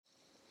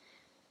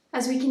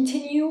As we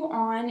continue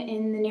on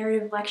in the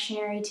narrative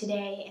lectionary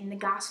today in the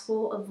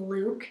Gospel of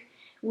Luke,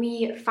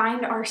 we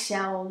find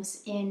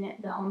ourselves in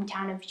the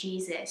hometown of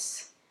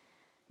Jesus,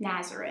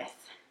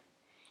 Nazareth.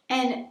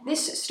 And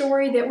this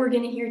story that we're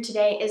going to hear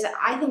today is,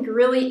 I think,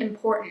 really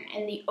important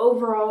in the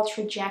overall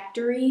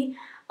trajectory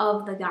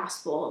of the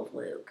Gospel of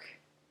Luke.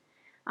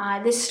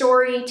 This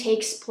story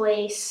takes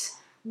place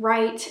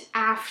right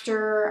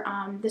after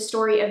the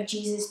story of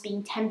Jesus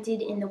being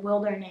tempted in the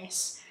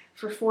wilderness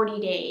for 40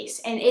 days.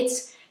 And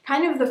it's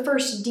kind of the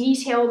first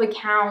detailed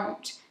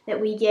account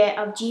that we get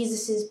of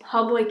Jesus'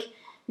 public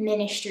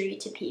ministry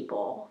to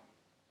people.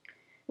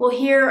 We'll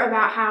hear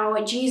about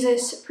how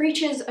Jesus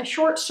preaches a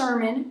short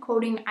sermon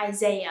quoting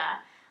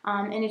Isaiah,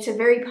 and it's a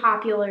very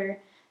popular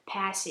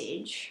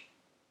passage.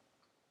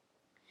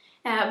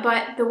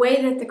 But the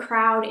way that the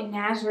crowd in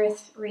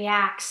Nazareth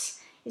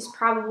reacts is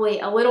probably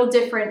a little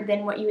different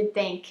than what you would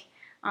think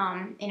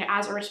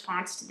as a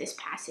response to this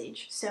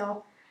passage.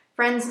 So,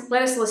 friends,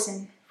 let us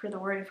listen for the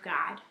Word of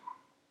God.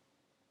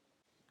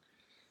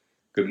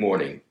 Good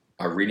morning.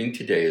 Our reading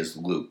today is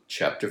Luke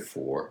chapter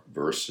 4,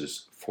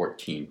 verses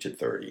 14 to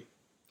 30.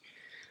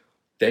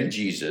 Then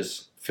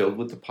Jesus, filled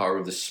with the power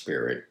of the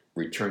Spirit,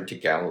 returned to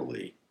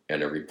Galilee,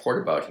 and a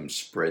report about him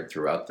spread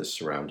throughout the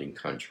surrounding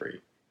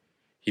country.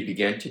 He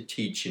began to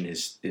teach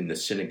in the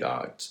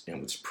synagogues and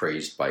was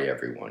praised by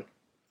everyone.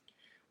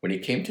 When he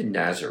came to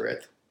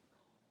Nazareth,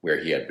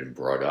 where he had been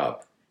brought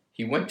up,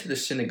 he went to the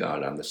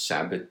synagogue on the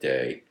Sabbath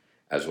day,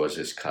 as was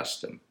his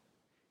custom.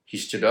 He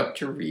stood up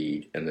to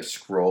read, and the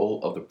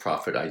scroll of the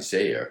prophet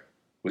Isaiah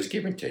was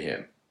given to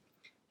him.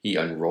 He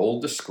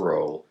unrolled the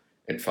scroll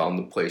and found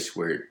the place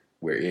where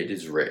it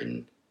is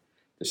written,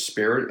 "The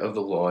Spirit of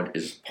the Lord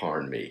is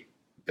upon me.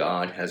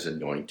 God has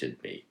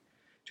anointed me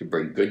to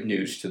bring good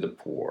news to the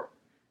poor.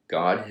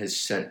 God has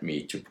sent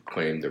me to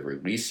proclaim the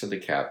release of the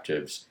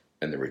captives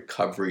and the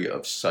recovery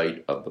of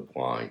sight of the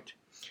blind,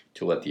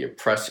 to let the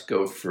oppressed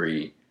go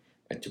free,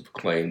 and to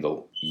proclaim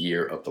the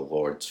year of the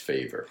Lord's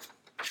favor."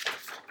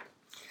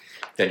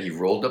 Then he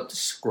rolled up the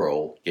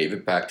scroll, gave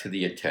it back to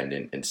the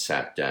attendant, and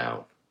sat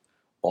down.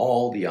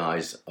 All the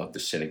eyes of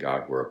the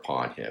synagogue were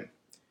upon him.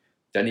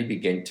 Then he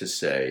began to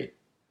say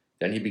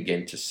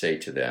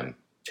to them,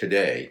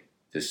 "Today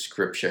this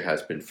scripture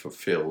has been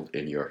fulfilled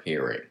in your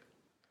hearing."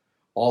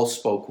 All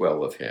spoke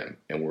well of him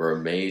and were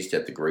amazed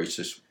at the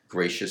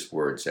gracious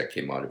words that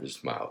came out of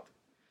his mouth.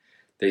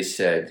 They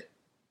said,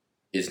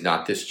 "Is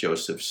not this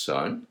Joseph's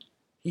son?"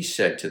 He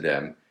said to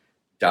them,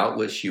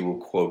 "Doubtless you will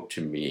quote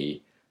to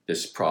me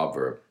this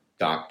proverb,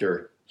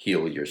 'Doctor,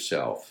 heal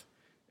yourself.'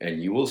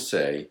 And you will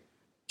say,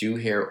 'Do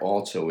here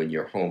also in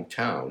your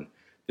hometown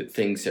the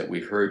things that we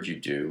heard you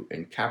do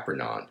in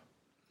Capernaum.'"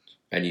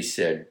 And he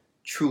said,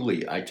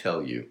 "Truly I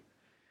tell you,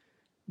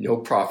 no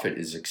prophet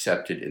is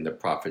accepted in the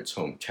prophet's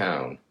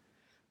hometown.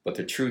 But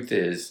the truth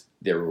is,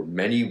 there were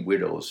many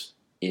widows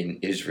in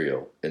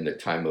Israel in the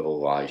time of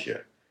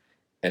Elijah,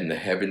 and the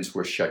heavens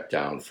were shut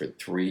down for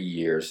 3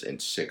 years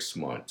and 6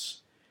 months,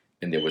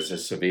 and there was a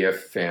severe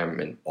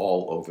famine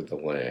all over the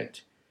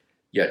land.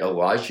 Yet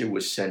Elijah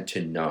was sent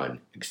to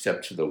none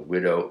except to the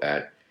widow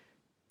at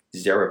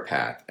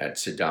Zarephath at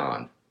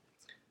Sidon.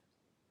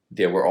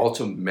 There were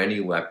also many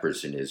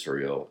lepers in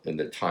Israel in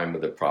the time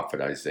of the prophet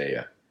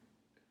Isaiah,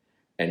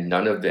 and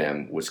none of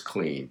them was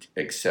cleaned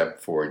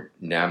except for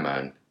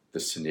Naaman the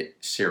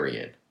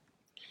Syrian."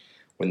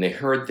 When they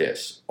heard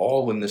this,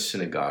 all in the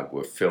synagogue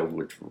were filled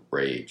with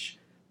rage.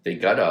 They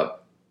got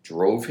up,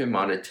 drove him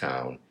out of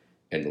town,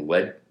 and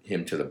led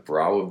him to the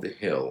brow of the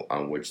hill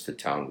on which the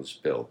town was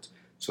built,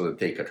 so that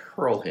they could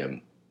hurl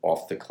him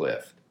off the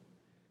cliff.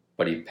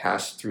 But he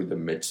passed through the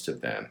midst of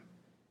them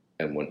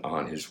and went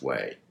on his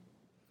way.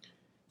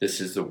 This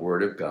is the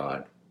word of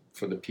God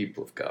for the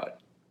people of God.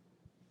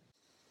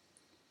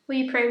 Will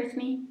you pray with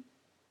me?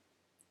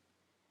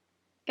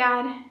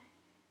 God,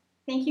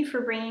 thank you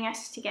for bringing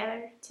us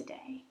together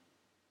today.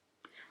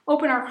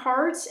 Open our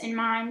hearts and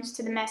minds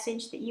to the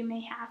message that you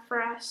may have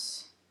for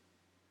us.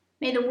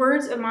 May the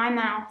words of my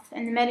mouth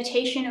and the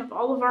meditation of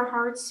all of our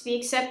hearts be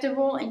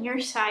acceptable in your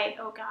sight,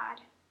 O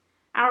God,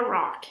 our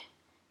rock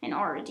and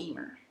our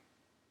Redeemer.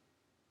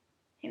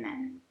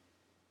 Amen.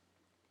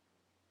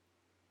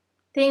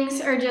 Things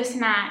are just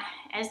not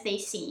as they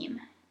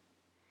seem.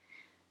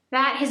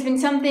 That has been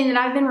something that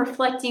I've been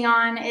reflecting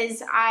on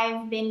as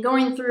I've been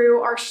going through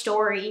our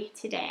story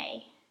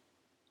today.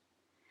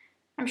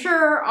 I'm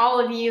sure all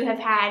of you have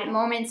had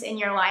moments in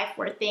your life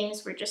where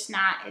things were just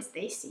not as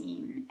they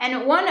seem.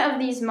 And one of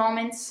these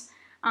moments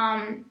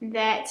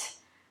that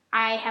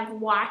I have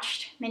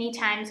watched many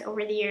times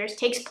over the years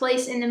takes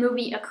place in the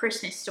movie A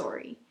Christmas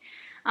Story.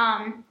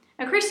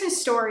 A Christmas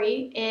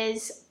Story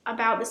is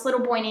about this little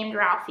boy named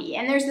Ralphie.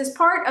 And there's this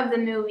part of the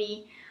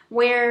movie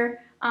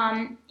where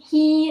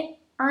he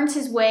earns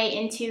his way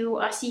into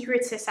a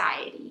secret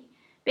society.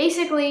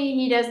 Basically,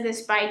 he does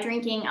this by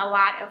drinking a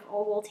lot of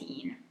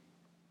Ovaltine.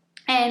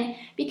 And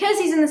because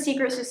he's in the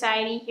secret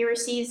society, he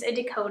receives a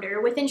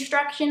decoder with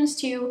instructions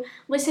to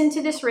listen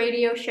to this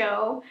radio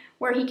show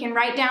where he can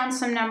write down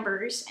some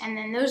numbers, and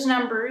then those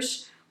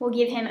numbers will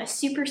give him a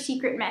super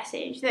secret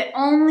message that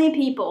only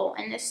people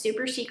in this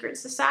super secret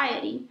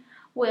society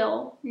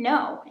will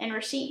know and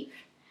receive.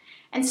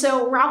 And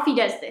so Ralphie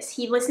does this.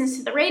 He listens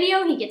to the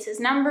radio, he gets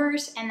his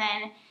numbers, and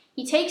then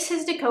he takes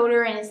his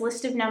decoder and his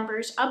list of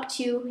numbers up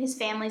to his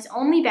family's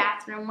only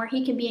bathroom where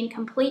he can be in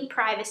complete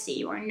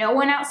privacy, where no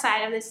one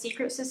outside of this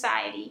secret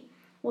society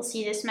will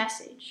see this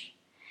message.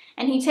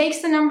 And he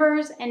takes the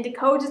numbers and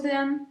decodes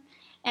them,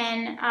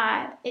 and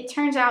it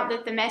turns out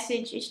that the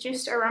message is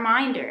just a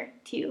reminder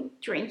to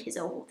drink his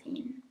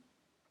Ovaltine.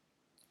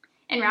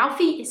 And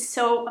Ralphie is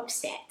so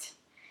upset.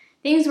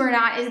 Things were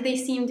not as they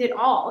seemed at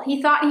all.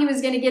 He thought he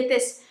was going to get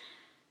this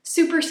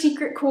super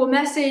secret cool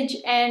message,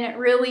 and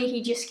really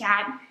he just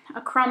got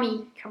a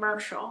crummy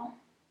commercial.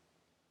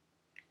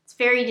 It's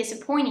very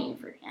disappointing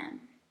for him.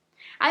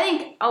 I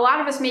think a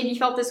lot of us maybe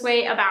felt this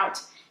way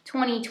about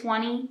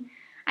 2020.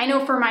 I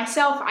know for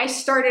myself, I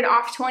started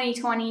off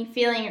 2020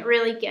 feeling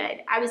really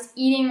good. I was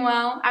eating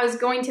well. I was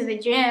going to the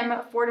gym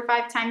 4 to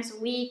 5 times a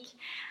week.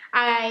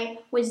 I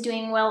was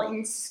doing well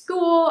in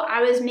school.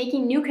 I was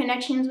making new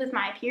connections with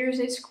my peers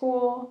at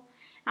school.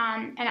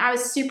 And I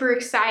was super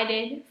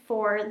excited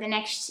for the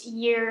next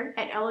year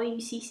at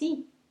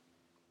LUCC.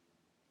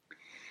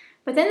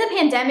 But then the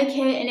pandemic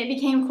hit, and it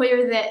became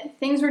clear that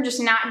things were just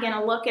not going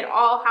to look at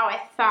all how I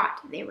thought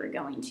they were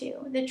going to.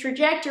 The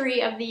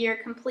trajectory of the year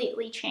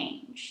completely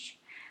changed.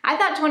 I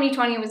thought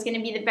 2020 was going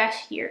to be the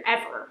best year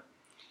ever.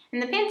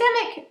 And the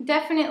pandemic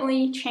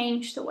definitely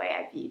changed the way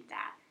I viewed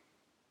that.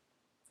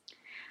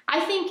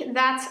 I think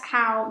that's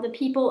how the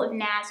people of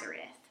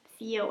Nazareth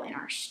feel in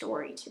our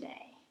story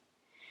today.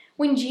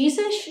 When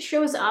Jesus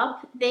shows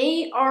up,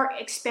 they are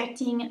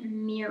expecting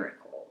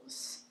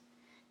miracles.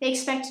 They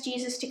expect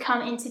Jesus to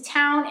come into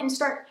town and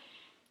start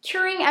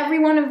curing every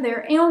one of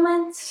their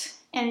ailments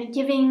and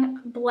giving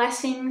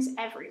blessings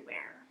everywhere.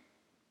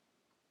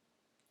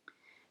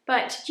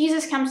 But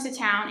Jesus comes to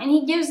town and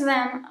he gives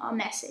them a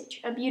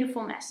message, a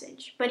beautiful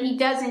message, but he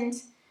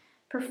doesn't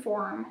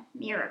perform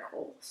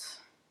miracles.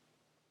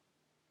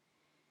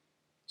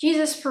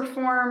 Jesus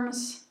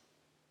performs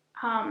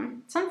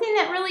something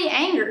that really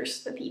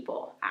angers the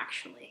people,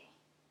 actually.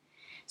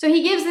 So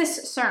he gives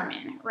this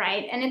sermon,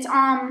 right? And it's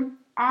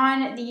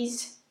on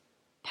these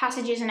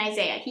passages in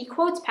Isaiah. He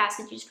quotes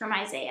passages from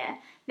Isaiah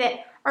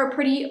that are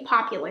pretty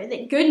popular,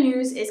 that good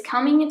news is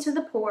coming to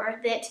the poor,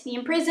 that the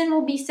imprisoned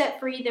will be set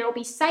free, there will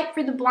be sight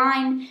for the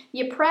blind,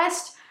 the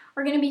oppressed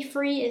are going to be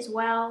free as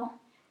well.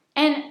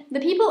 And the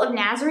people of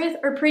Nazareth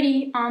are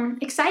pretty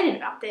excited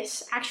about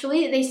this.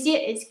 Actually, they see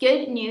it as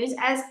good news,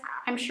 as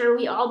I'm sure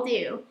we all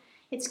do.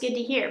 It's good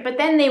to hear. But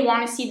then they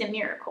want to see the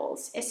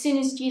miracles. As soon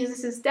as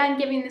Jesus is done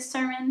giving this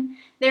sermon,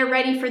 they're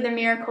ready for the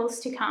miracles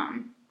to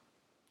come.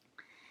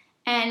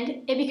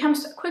 And it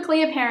becomes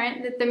quickly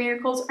apparent that the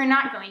miracles are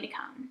not going to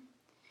come.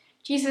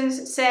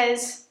 Jesus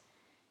says,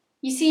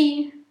 you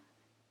see,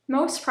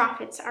 most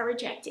prophets are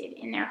rejected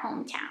in their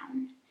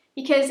hometown.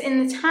 Because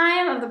in the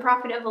time of the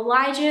prophet of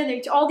Elijah,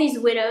 there's all these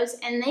widows,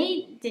 and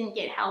they didn't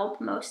get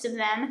help, most of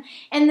them.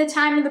 In the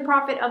time of the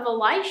prophet of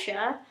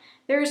Elisha,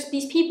 there's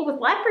these people with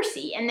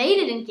leprosy, and they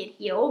didn't get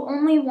healed.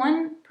 Only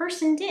one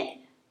person did.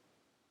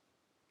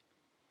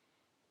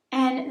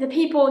 And the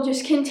people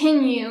just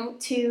continue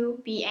to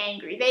be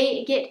angry.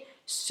 They get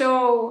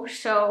so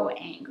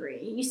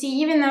angry. You see,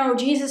 even though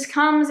Jesus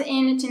comes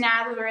into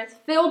Nazareth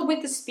filled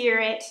with the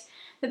Spirit,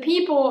 the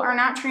people are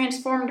not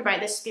transformed by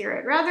the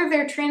Spirit. Rather,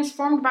 they're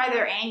transformed by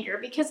their anger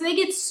because they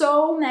get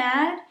so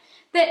mad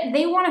that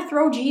they want to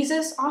throw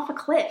Jesus off a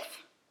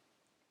cliff.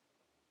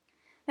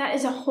 That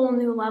is a whole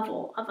new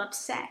level of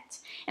upset.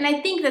 And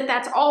I think that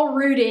that's all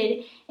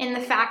rooted in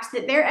the fact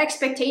that their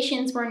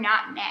expectations were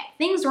not met.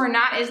 Things were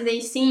not as they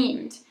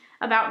seemed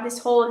about this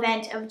whole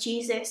event of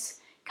Jesus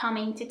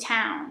coming to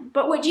town.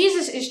 But what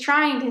Jesus is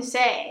trying to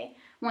say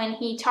when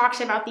he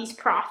talks about these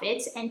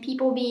prophets and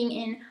people being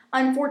in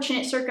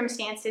unfortunate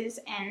circumstances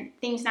and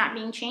things not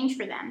being changed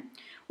for them,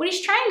 what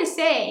he's trying to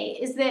say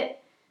is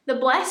that the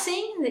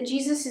blessing that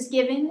Jesus is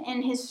given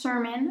in his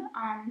sermon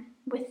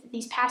with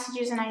these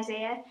passages in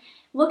Isaiah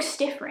looks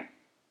different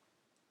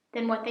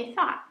than what they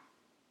thought.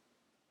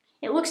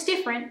 It looks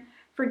different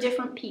for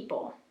different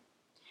people.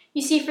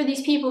 You see, for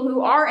these people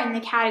who are in the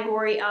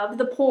category of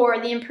the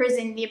poor, the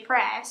imprisoned, the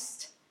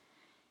oppressed,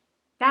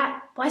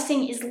 that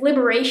blessing is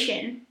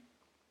liberation,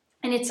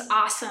 and it's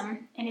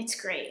awesome, and it's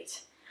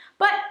great.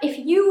 But if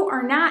you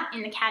are not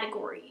in the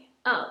category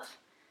of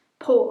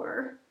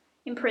poor,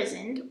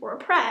 imprisoned, or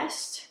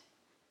oppressed,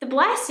 the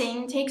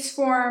blessing takes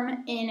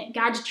form in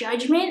God's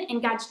judgment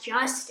and God's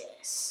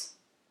justice.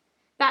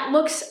 That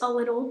looks a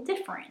little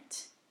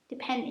different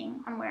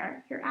depending on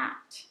where you're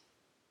at.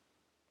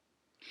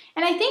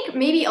 And I think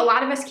maybe a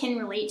lot of us can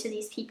relate to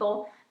these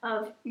people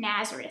of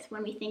Nazareth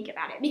when we think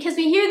about it, because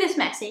we hear this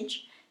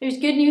message, there's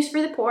good news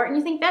for the poor, and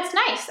you think, that's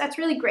nice, that's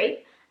really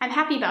great, I'm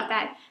happy about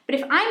that. But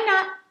if I'm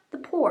not the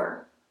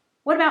poor,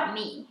 what about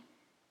me?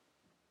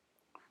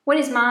 What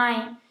is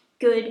my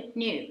good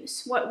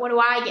news? What do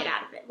I get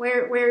out of it?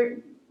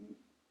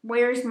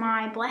 Where's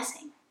my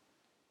blessing?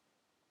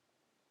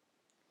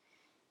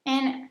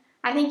 And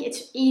I think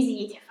it's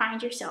easy to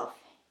find yourself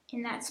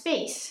in that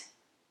space.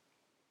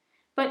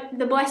 But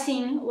the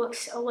blessing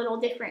looks a little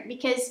different,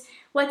 because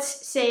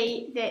let's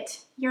say that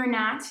you're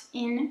not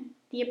in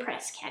the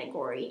oppressed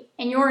category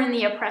and you're in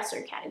the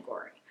oppressor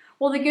category.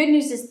 Well, the good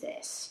news is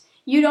this: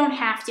 you don't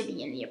have to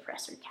be in the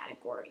oppressor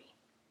category.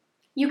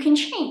 You can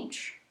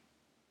change.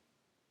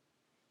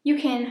 You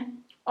can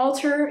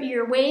alter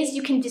your ways.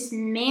 You can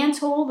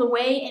dismantle the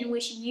way in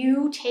which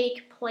you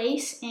take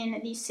place in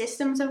these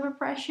systems of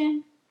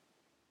oppression.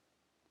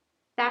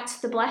 That's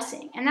the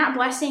blessing. And that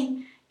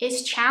blessing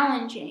is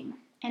challenging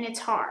and it's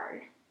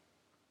hard.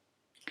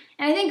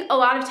 And I think a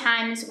lot of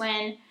times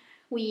when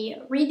we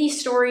read these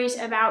stories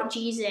about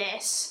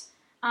Jesus,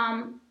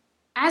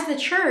 as the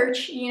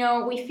church,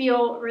 we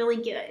feel really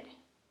good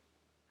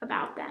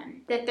about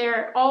them, that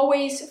they're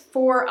always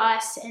for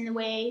us in the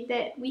way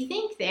that we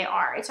think they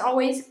are. It's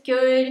always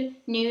good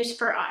news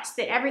for us,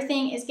 that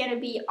everything is going to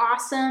be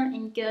awesome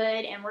and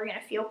good and we're going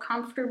to feel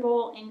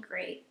comfortable and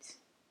great.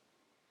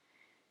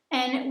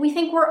 And we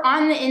think we're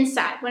on the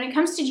inside. When it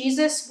comes to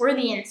Jesus, we're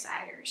the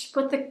insiders.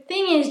 But the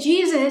thing is,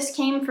 Jesus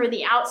came for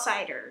the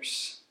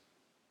outsiders.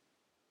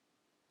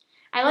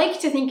 I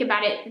like to think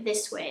about it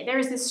this way.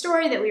 There's this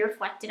story that we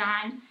reflected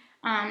on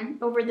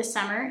over the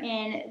summer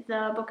in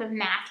the book of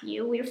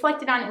Matthew. We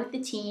reflected on it with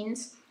the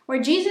teens,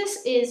 where Jesus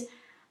is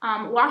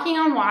walking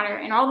on water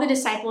and all the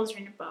disciples are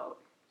in a boat.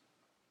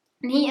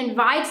 And he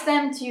invites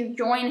them to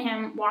join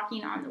him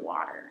walking on the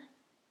water.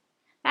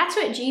 That's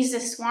what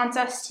Jesus wants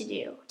us to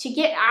do, to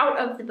get out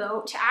of the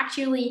boat, to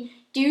actually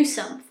do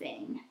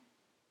something.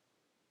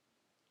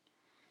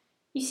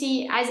 You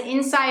see, as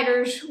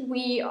insiders,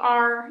 we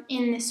are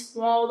in this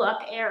walled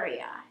up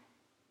area.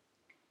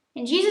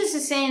 And Jesus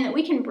is saying that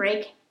we can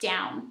break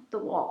down the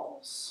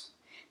walls.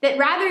 That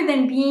rather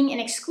than being an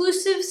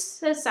exclusive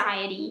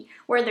society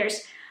where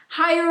there's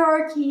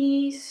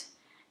hierarchies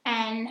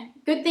and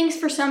good things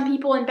for some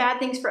people and bad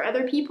things for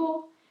other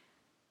people,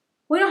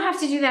 we don't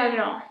have to do that at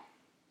all.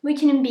 We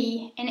can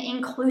be an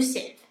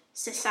inclusive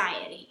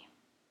society.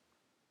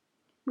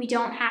 We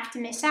don't have to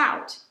miss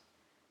out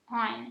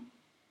on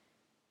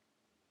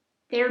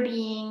there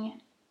being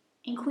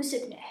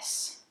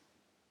inclusiveness.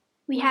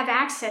 We have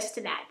access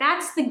to that.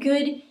 That's the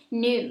good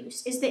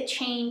news, is that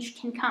change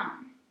can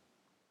come.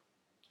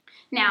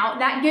 Now,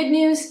 that good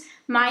news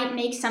might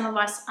make some of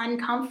us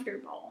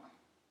uncomfortable.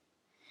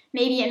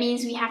 Maybe it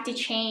means we have to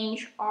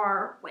change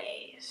our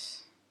ways.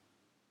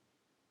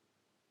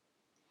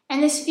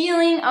 And this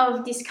feeling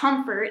of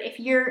discomfort, if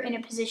you're in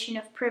a position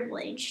of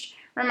privilege,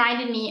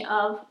 reminded me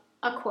of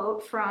a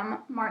quote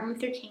from Martin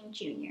Luther King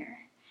Jr.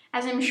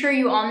 As I'm sure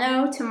you all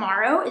know,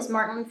 tomorrow is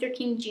Martin Luther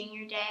King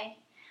Jr. Day.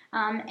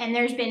 And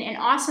there's been an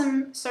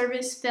awesome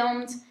service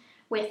filmed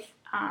with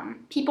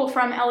people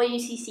from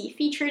LAUCC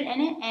featured in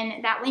it,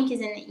 and that link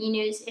is in the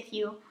e-news if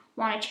you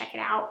want to check it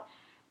out.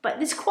 But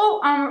this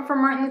quote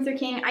from Martin Luther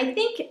King, I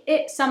think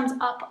it sums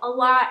up a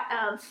lot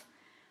of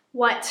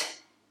what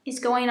is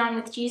going on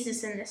with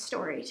Jesus in this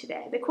story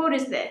today. The quote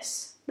is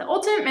this: "The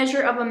ultimate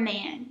measure of a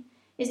man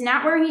is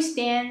not where he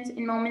stands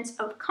in moments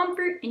of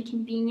comfort and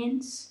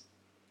convenience,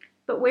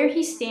 but where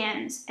he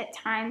stands at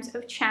times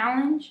of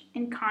challenge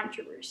and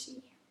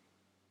controversy."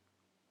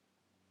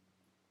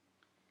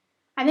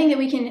 I think that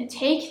we can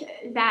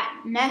take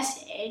that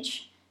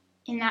message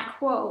in that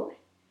quote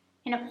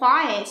and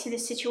apply it to the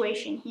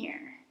situation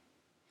here.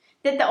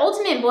 That the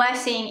ultimate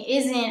blessing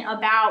isn't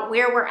about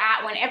where we're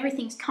at when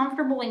everything's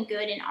comfortable and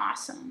good and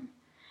awesome,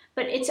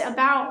 but it's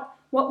about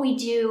what we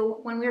do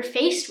when we're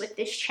faced with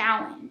this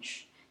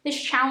challenge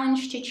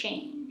to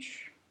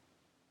change,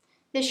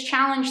 this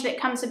challenge that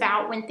comes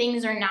about when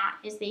things are not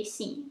as they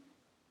seem.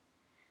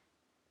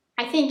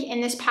 I think in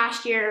this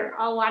past year,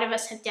 a lot of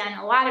us have done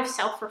a lot of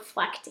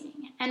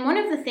self-reflecting. And one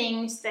of the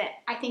things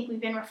that I think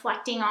we've been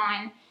reflecting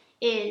on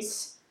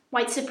is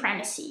white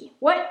supremacy.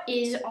 What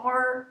is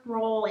our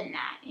role in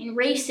that? In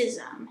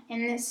racism,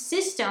 in the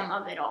system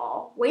of it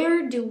all?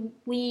 Where do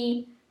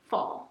we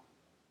fall?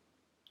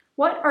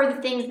 What are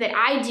the things that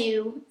I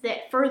do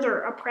that further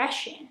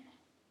oppression?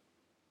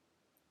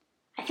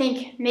 I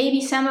think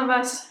maybe some of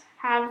us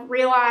have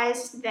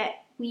realized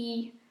that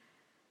we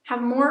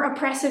have more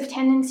oppressive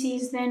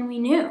tendencies than we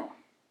knew.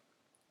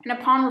 And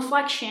upon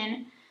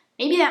reflection,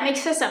 maybe that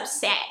makes us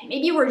upset.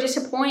 Maybe we're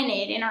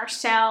disappointed in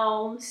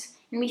ourselves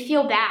and we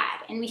feel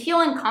bad and we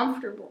feel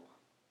uncomfortable.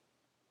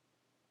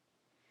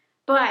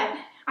 But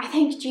I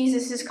think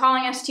Jesus is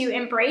calling us to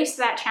embrace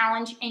that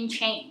challenge and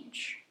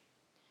change.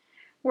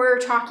 We're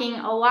talking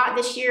a lot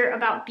this year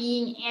about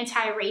being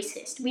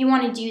anti-racist. We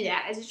want to do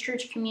that as a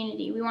church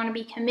community. We want to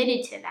be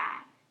committed to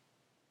that.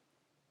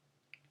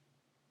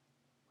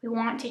 We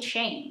want to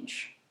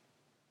change.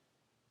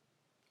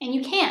 And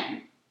you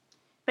can,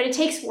 but it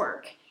takes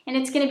work, and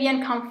it's going to be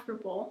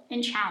uncomfortable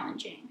and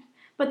challenging.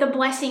 But the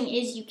blessing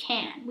is you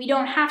can. We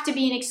don't have to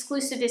be an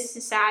exclusivist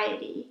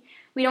society.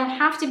 We don't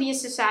have to be a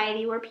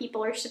society where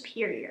people are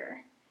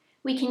superior.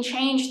 We can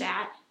change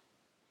that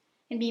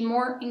and be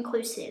more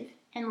inclusive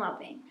and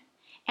loving,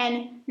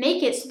 and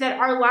make it so that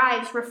our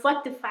lives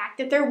reflect the fact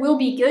that there will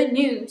be good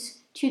news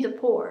to the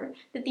poor,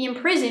 that the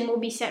imprisoned will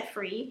be set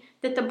free,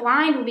 that the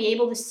blind will be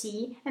able to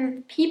see, and that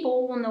the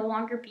people will no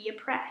longer be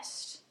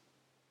oppressed.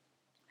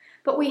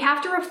 But we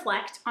have to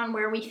reflect on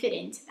where we fit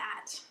into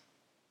that.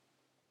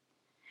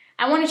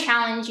 I want to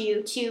challenge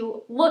you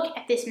to look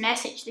at this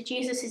message that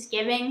Jesus is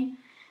giving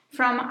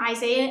from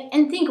Isaiah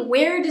and think,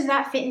 where does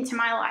that fit into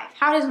my life?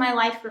 How does my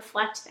life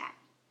reflect that?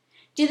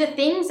 Do the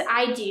things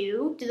I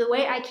do the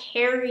way I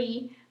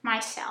carry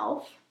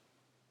myself,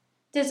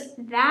 does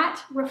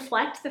that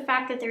reflect the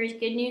fact that there is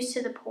good news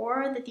to the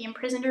poor, that the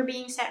imprisoned are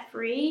being set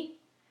free?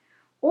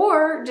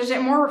 Or does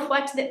it more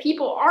reflect that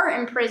people are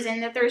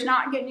imprisoned, that there's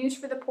not good news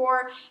for the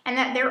poor, and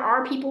that there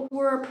are people who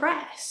are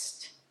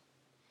oppressed?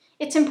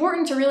 It's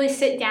important to really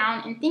sit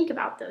down and think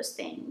about those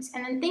things,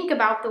 and then think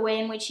about the way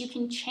in which you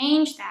can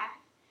change that.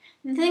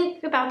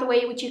 Think about the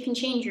way in which you can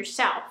change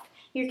yourself,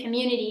 your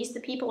communities, the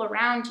people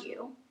around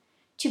you,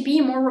 to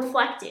be more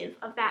reflective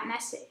of that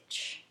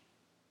message.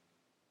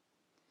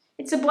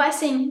 It's a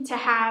blessing to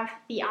have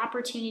the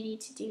opportunity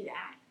to do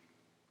that.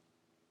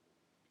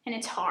 And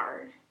it's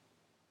hard.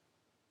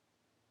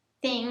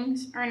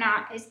 Things are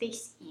not as they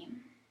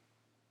seem.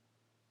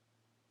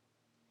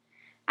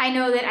 I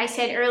know that I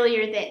said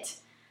earlier that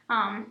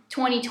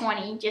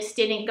 2020 just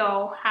didn't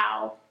go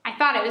how I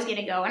thought it was going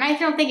to go. And I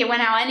don't think it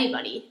went how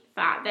anybody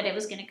thought that it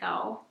was going to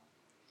go.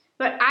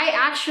 But I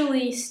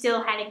actually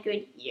still had a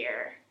good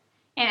year.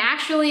 And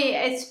actually,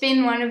 it's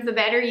been one of the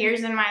better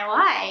years in my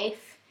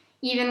life,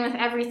 even with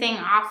everything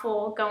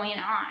awful going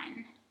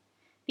on,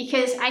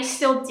 because I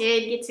still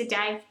did get to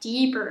dive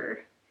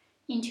deeper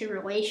into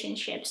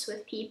relationships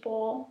with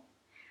people.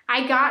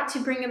 I got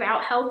to bring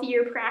about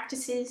healthier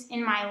practices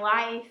in my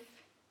life.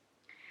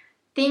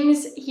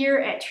 Things here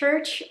at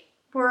church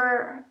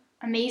were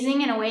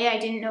amazing in a way I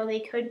didn't know they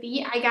could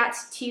be. I got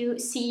to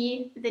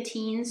see the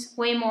teens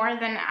way more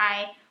than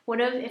I would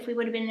have if we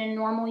would have been in a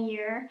normal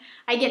year.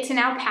 I get to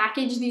now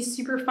package these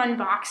super fun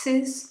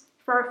boxes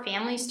for our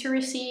families to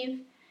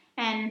receive,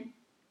 and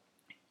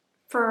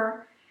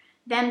for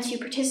them to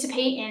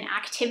participate in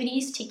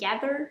activities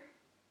together.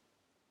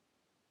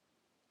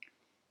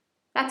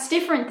 That's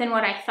different than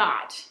what I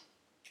thought,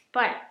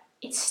 but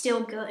it's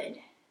still good.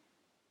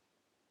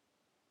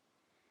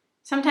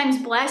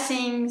 Sometimes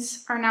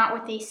blessings are not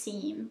what they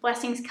seem.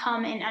 Blessings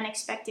come in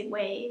unexpected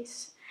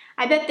ways.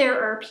 I bet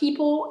there are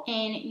people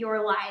in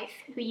your life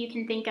who you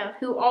can think of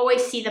who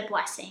always see the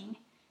blessing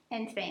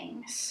in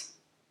things.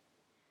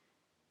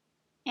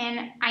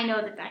 And I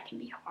know that that can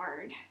be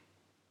hard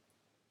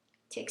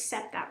to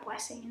accept that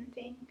blessing in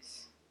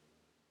things.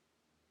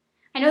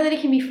 I know that it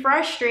can be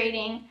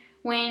frustrating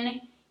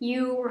when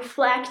you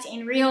reflect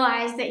and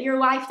realize that your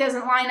life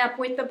doesn't line up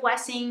with the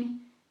blessing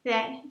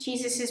that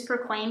Jesus has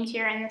proclaimed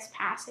here in this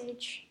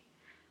passage.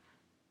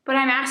 But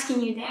I'm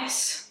asking you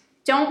this: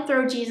 don't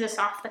throw Jesus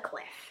off the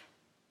cliff.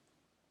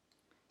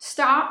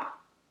 Stop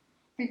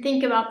and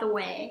think about the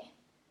way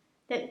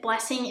that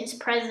blessing is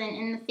present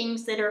in the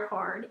things that are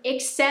hard.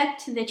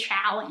 Accept the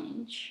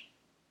challenge.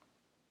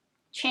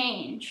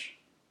 Change.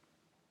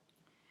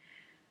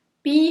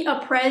 Be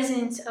a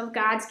presence of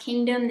God's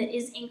kingdom that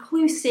is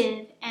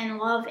inclusive and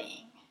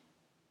loving,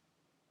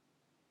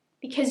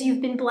 because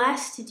you've been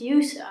blessed to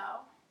do so.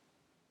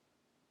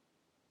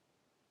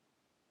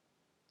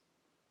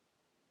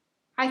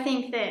 I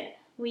think that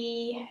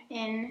we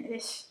in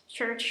this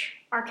church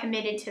are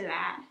committed to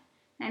that,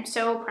 and I'm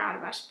so proud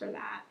of us for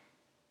that.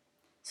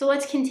 So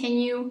let's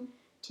continue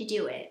to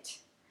do it.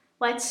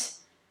 Let's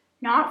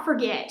not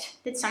forget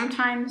that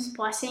sometimes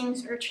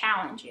blessings are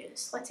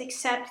challenges. Let's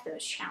accept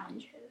those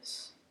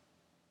challenges.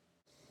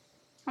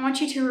 I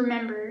want you to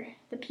remember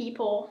the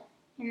people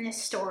in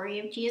this story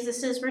of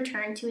Jesus'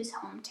 return to his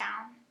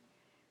hometown.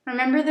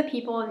 Remember the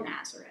people of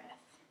Nazareth.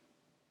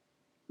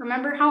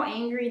 Remember how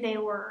angry they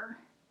were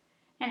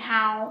and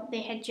how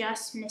they had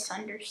just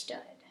misunderstood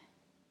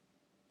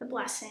the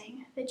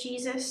blessing that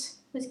Jesus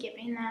was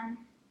giving them.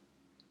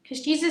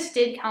 Because Jesus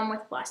did come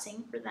with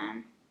blessing for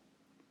them.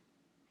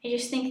 I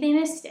just think they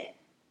missed it.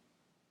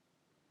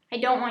 I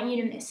don't want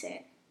you to miss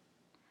it.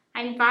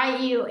 I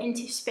invite you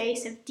into a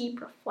space of deep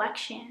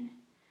reflection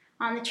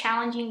on the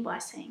challenging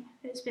blessing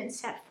that has been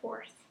set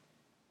forth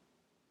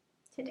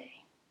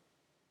today.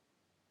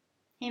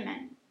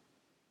 Amen.